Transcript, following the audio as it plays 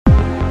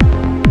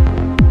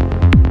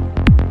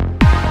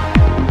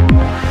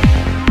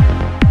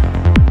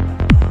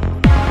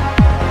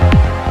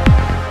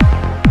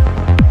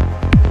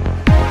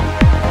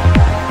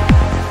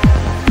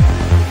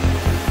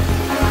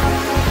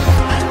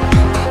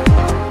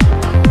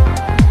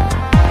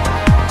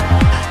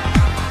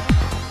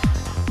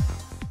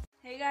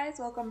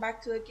welcome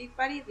back to the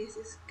GeekBuddy. This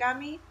is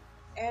Cami,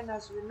 and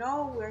as you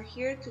know, we're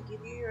here to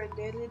give you your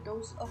daily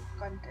dose of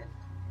content.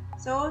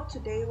 So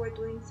today we're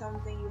doing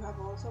something you have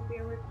also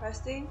been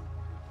requesting.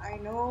 I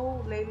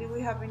know lately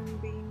we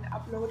haven't been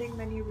uploading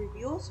many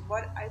reviews,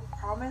 but I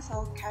promise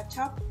I'll catch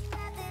up.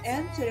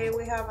 And today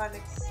we have an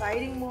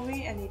exciting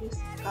movie, and it is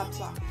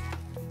Kabzaa.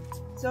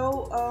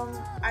 So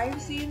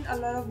I've seen a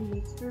lot of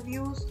mixed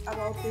reviews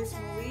about this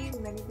movie.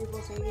 Many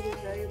people say it is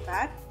very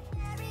bad,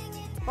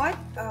 but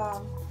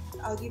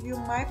I'll give you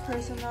my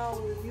personal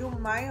review,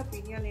 my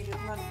opinion. It is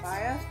not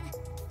biased,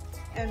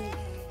 and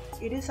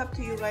it is up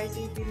to you guys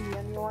if in the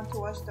end you want to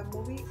watch the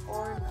movie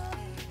or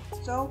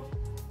not. So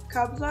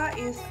Kabzaa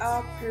is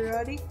a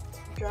periodic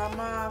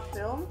drama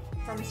film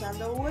from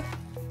Sandalwood,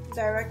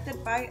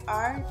 directed by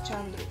R.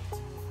 Chandru.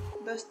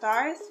 The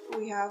stars,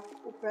 we have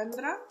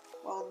Upendra,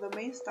 well, the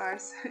main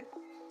stars,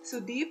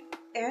 Sudeep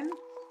and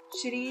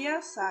Shriya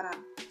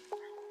Saran.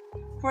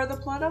 For the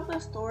plot of the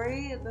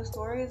story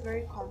is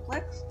very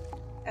complex,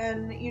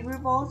 and it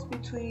revolves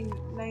between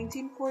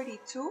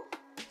 1942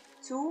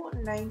 to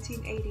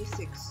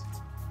 1986.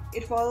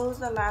 It follows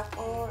the life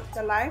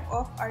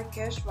of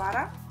Arkesh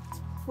Vara,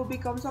 who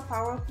becomes a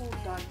powerful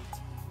Don.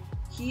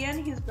 He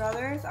and his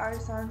brothers are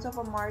sons of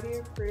a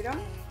martyr freedom.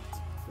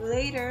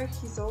 Later,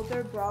 his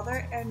older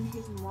brother and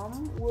his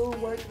mom will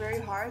work very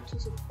hard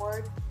to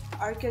support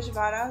Arkesh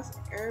Vara's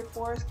Air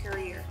Force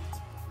career.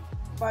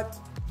 But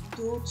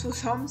due to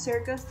some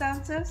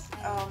circumstances,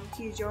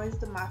 he joins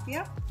the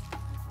mafia.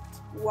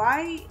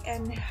 Why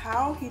and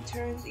how he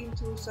turns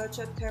into such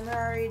a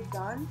temporary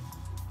Don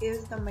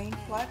is the main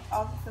plot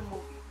of the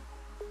movie.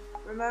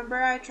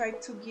 Remember, I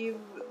tried to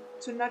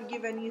not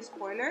give any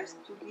spoilers,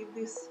 to give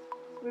this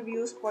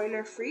review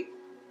spoiler free.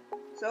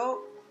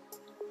 So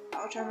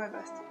I'll try my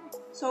best.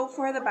 So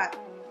for the bad,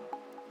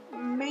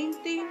 main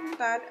thing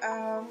that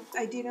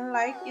I didn't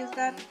like is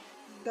that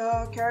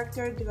the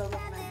character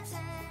development.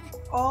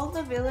 All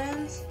the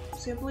villains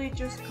simply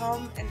just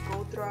come and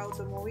go throughout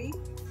the movie,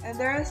 and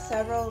there are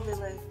several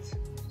villains.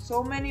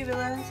 So many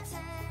villains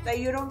that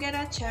you don't get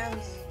a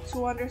chance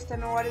to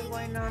understand what is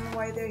going on,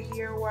 why they're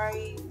here,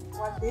 why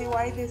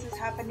this is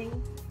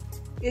happening.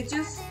 It's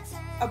just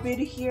a bit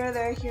here,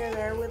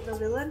 there with the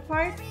villain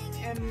part,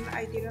 and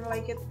I didn't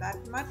like it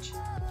that much.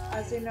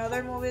 As in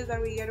other movies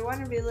that we get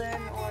one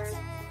villain or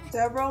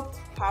several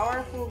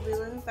powerful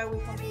villains that we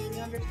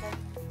completely understand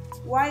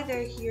why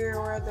they're here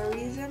or the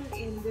reason.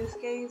 In this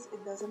case,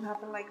 it doesn't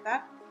happen like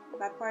that.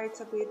 That part's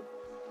a bit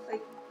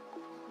like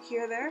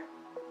here, there.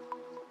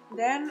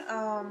 Then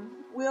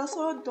we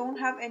also don't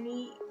have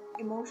any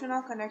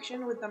emotional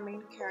connection with the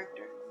main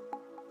character.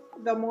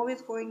 The movie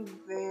is going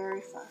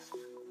very fast.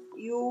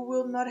 You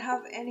will not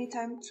have any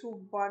time to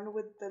bond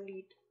with the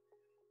lead.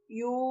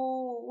 You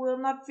will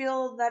not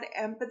feel that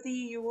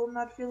empathy. You will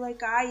not feel like,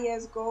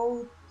 yes,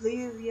 go,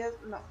 please, yes,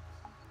 no.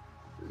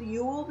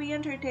 You will be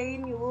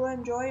entertained, you will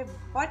enjoy,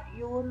 but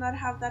you will not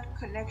have that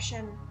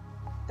connection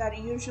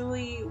that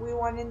usually we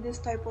want in this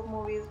type of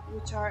movies,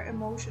 which are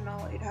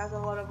emotional. It has a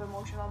lot of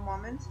emotional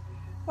moments,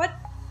 but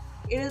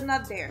it is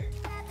not there.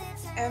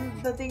 And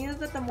the thing is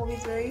that the movie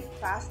is very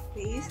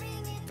fast-paced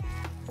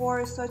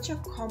for such a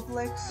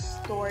complex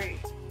story.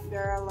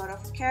 There are a lot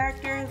of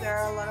characters, there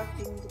are a lot of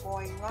things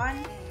going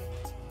on.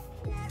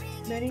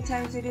 Many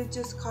times it is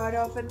just cut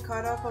off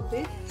a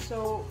bit,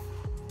 so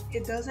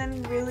it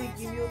doesn't really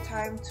give you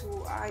time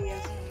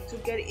to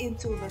get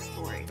into the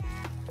story.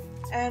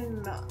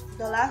 And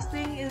the last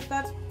thing is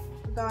that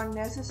the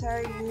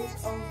unnecessary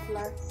use of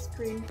black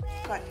screen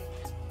cut.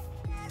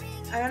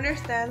 I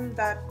understand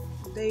that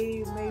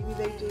maybe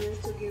they do this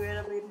to give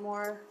it a bit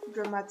more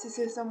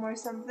dramaticism or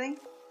something,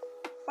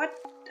 but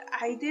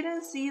I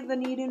didn't see the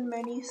need in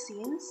many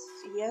scenes.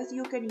 Yes,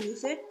 you can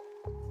use it,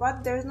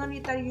 but there's no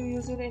need that you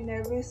use it in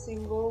every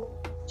single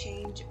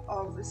change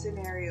of the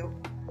scenario.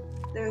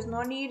 There's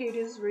no need. It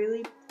is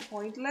really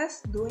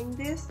pointless doing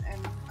this, and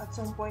at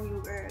some point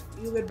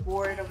you get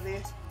bored of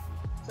this.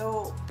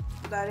 So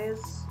that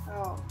is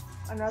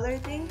another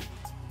thing.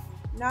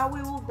 Now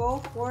we will go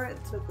for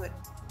the good.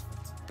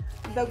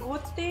 The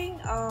good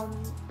thing,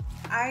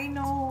 I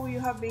know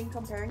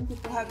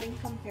people have been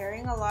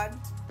comparing a lot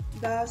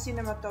the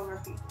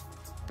cinematography.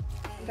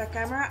 The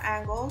camera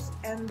angles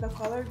and the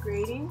color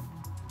grading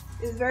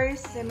is very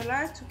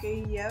similar to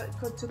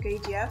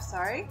KGF,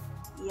 sorry.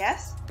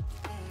 Yes.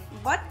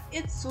 But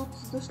it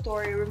suits the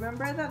story.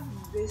 Remember that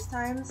these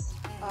times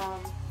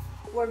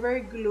were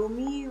very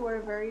gloomy,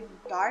 were very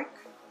dark,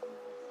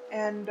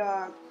 and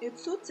it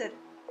suits it.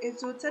 It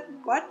suits it,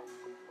 but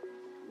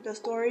the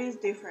story is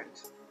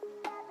different.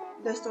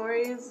 The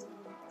story is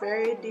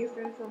very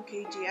different from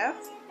KGF.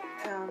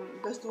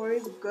 The story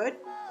is good,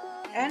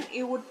 and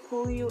it would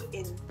pull you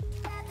in.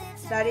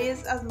 That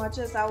is as much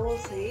as I will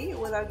say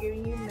without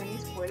giving you many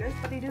spoilers,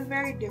 but it is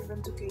very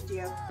different to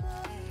KGF.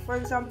 For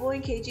example,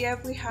 in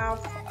KGF we have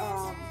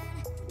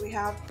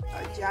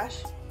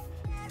Josh,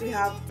 we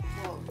have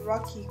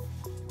Rocky,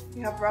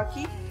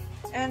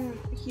 and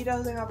he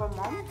doesn't have a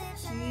mom.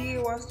 He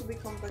wants to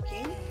become the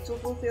king to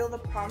fulfill the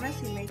promise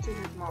he made to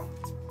his mom.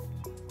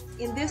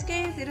 In this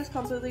case, it is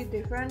completely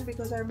different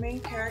because our main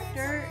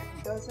character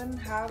doesn't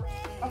have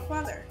a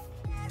father,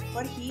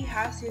 but he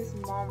has his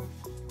mom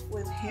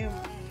with him,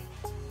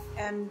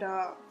 and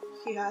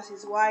he has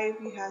his wife,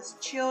 he has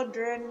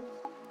children.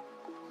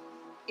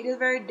 It is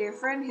very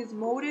different. His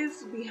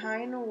motives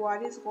behind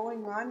what is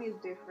going on is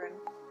different.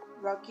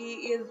 Rocky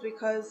is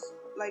because,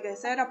 like I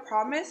said, a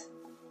promise,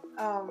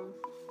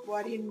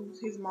 what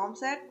his mom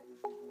said.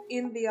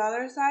 In the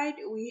other side,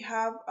 we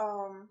have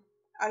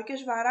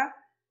Arkeshvara,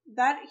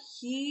 that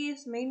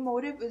his main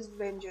motive is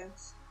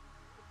vengeance,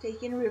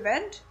 taking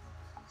revenge.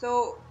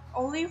 So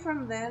only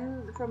from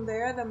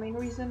there, the main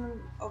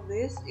reason of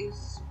this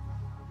is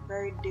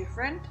very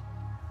different.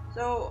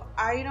 So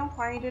I don't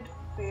find it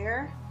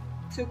fair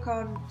to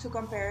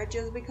compare it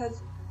just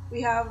because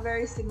we have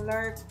very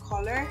similar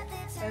color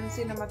and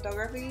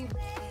cinematography.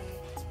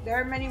 There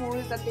are many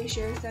movies that they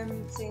share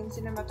same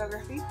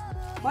cinematography,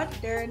 but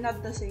they're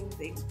not the same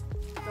thing.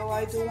 So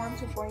I do want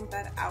to point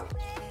that out.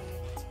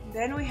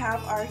 Then we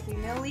have our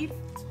female lead.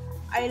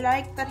 I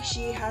like that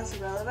she has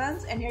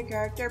relevance and her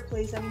character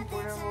plays an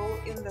important role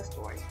in the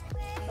story.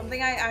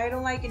 Something I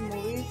don't like in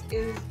movies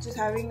is just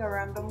having a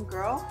random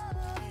girl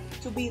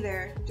to be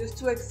there, just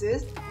to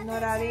exist,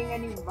 not adding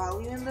any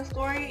value in the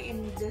story.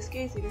 In this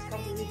case, it is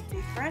completely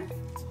different.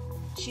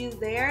 She's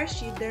there,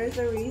 there's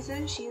a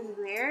reason she's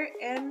there,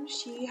 and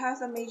she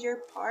has a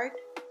major part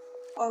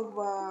of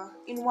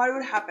in what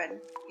would happen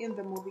in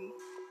the movie.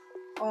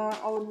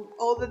 On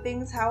all the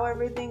things, how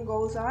everything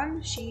goes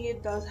on, she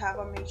does have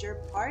a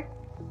major part,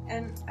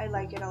 and I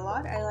like it a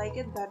lot. I like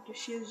it that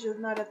she's just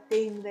not a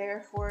thing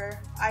there for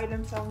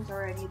item songs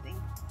or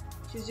anything.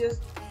 She's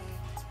just,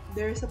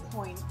 there's a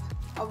point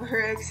of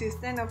her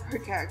existence, of her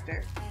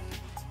character.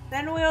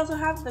 Then we also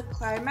have the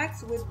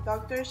climax with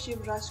Dr.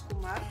 Shivraj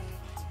Kumar.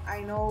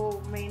 I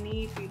know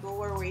many people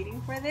were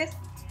waiting for this,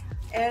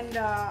 and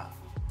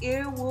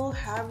it will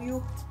have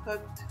you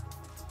hooked,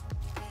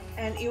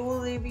 and it will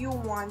leave you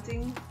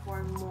wanting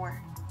for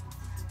more.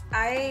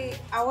 I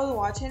was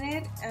watching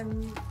it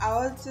and I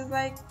was just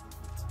like,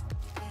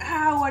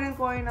 what is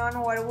going on?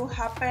 What will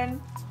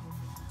happen?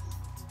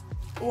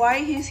 Why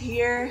he's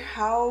here?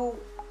 How,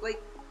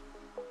 like,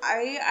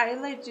 I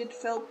legit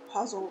felt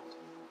puzzled.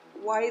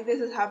 Why this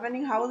is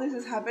happening? How this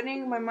is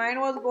happening? My mind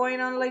was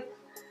going on like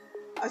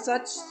at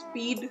such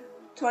speed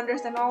to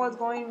understand what was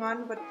going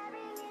on, but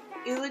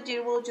it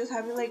legit will just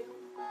have you like,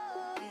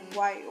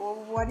 why?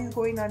 What is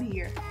going on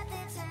here?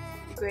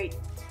 Great.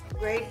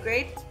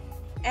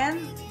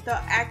 And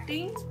the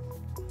acting,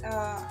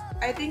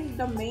 I think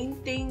the main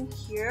thing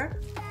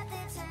here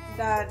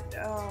that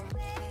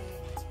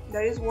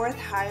that is worth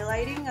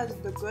highlighting as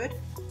the good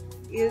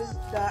is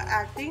the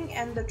acting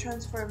and the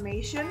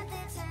transformation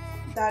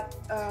that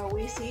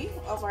we see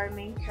of our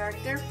main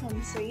character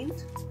from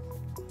Saint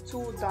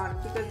to Don,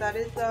 because that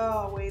is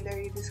the way that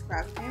he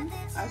describes him,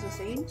 as a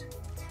saint.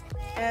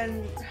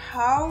 And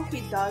how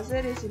he does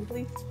it is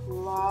simply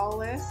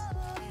flawless.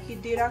 He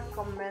did a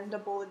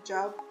commendable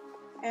job,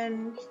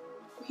 and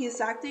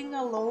his acting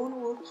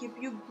alone will keep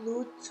you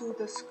glued to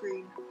the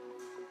screen.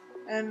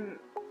 And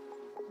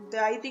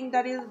I think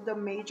that is the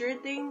major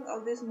thing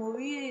of this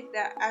movie.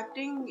 The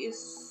acting is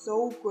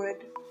so good.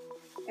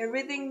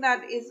 Everything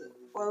that is,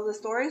 well, the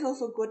story is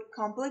also good,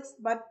 complex,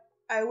 but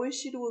I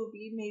wish it would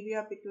be maybe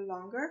a bit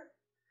longer.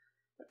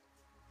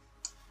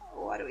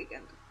 What we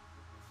can do.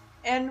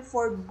 And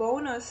for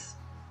bonus,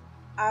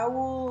 I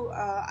will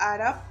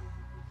add up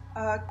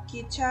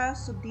Kicha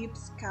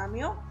Sudeep's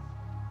cameo.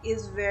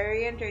 Is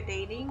very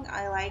entertaining.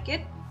 I like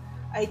it.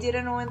 I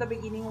didn't know in the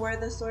beginning where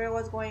the story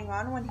was going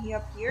on when he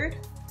appeared,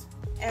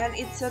 and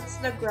it sets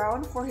the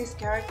ground for his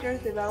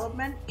character's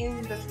development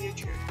in the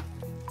future.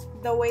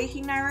 The way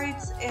he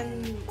narrates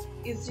and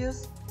is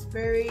just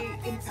very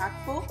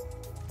impactful,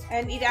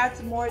 and it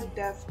adds more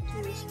depth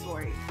to the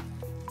story.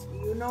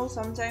 You know,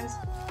 sometimes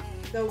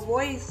the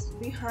voice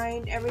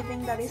behind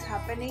everything that is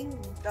happening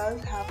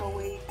does have a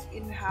weight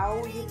in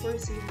how you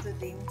perceive the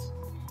things.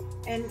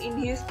 And in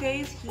his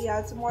case, he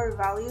adds more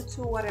value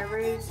to whatever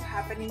is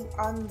happening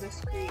on the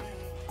screen.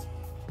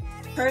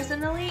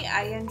 Personally,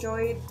 I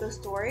enjoyed the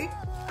story.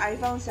 I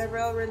found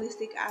several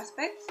realistic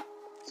aspects,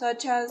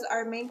 such as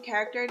our main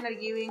character not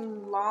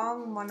giving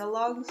long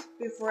monologues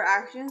before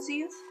action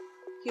scenes.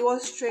 He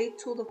was straight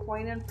to the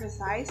point and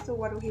precise to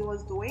what he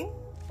was doing.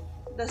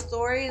 The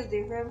story is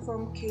different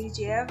from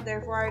KGF,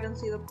 therefore I don't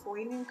see the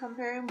point in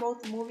comparing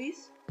both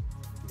movies.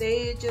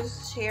 They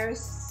just share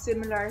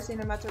similar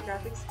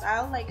cinematographic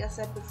style, like I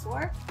said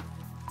before,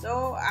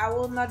 so I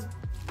will not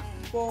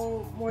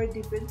go more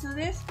deep into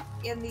this.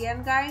 In the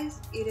end, guys,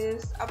 it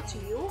is up to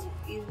you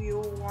if you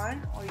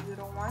want or you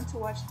don't want to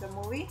watch the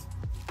movie,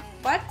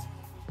 but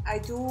I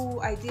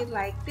did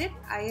like it.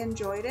 I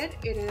enjoyed it.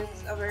 It is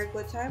a very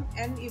good time,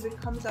 and if it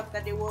comes up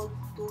that it will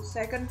do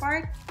second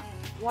part,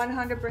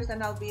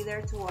 100% I'll be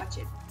there to watch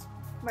it.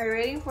 My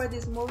rating for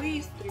this movie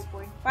is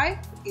 3.5.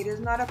 It is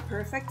not a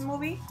perfect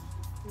movie,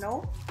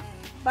 no,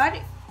 but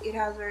it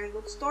has very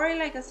good story,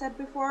 like I said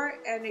before,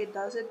 and it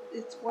does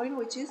its point,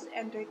 which is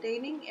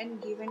entertaining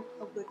and giving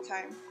a good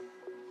time.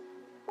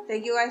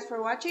 Thank you guys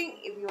for watching.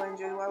 If you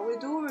enjoy what we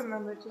do,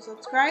 remember to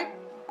subscribe,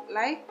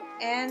 like,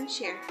 and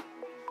share.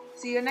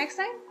 See you next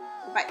time.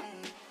 Bye.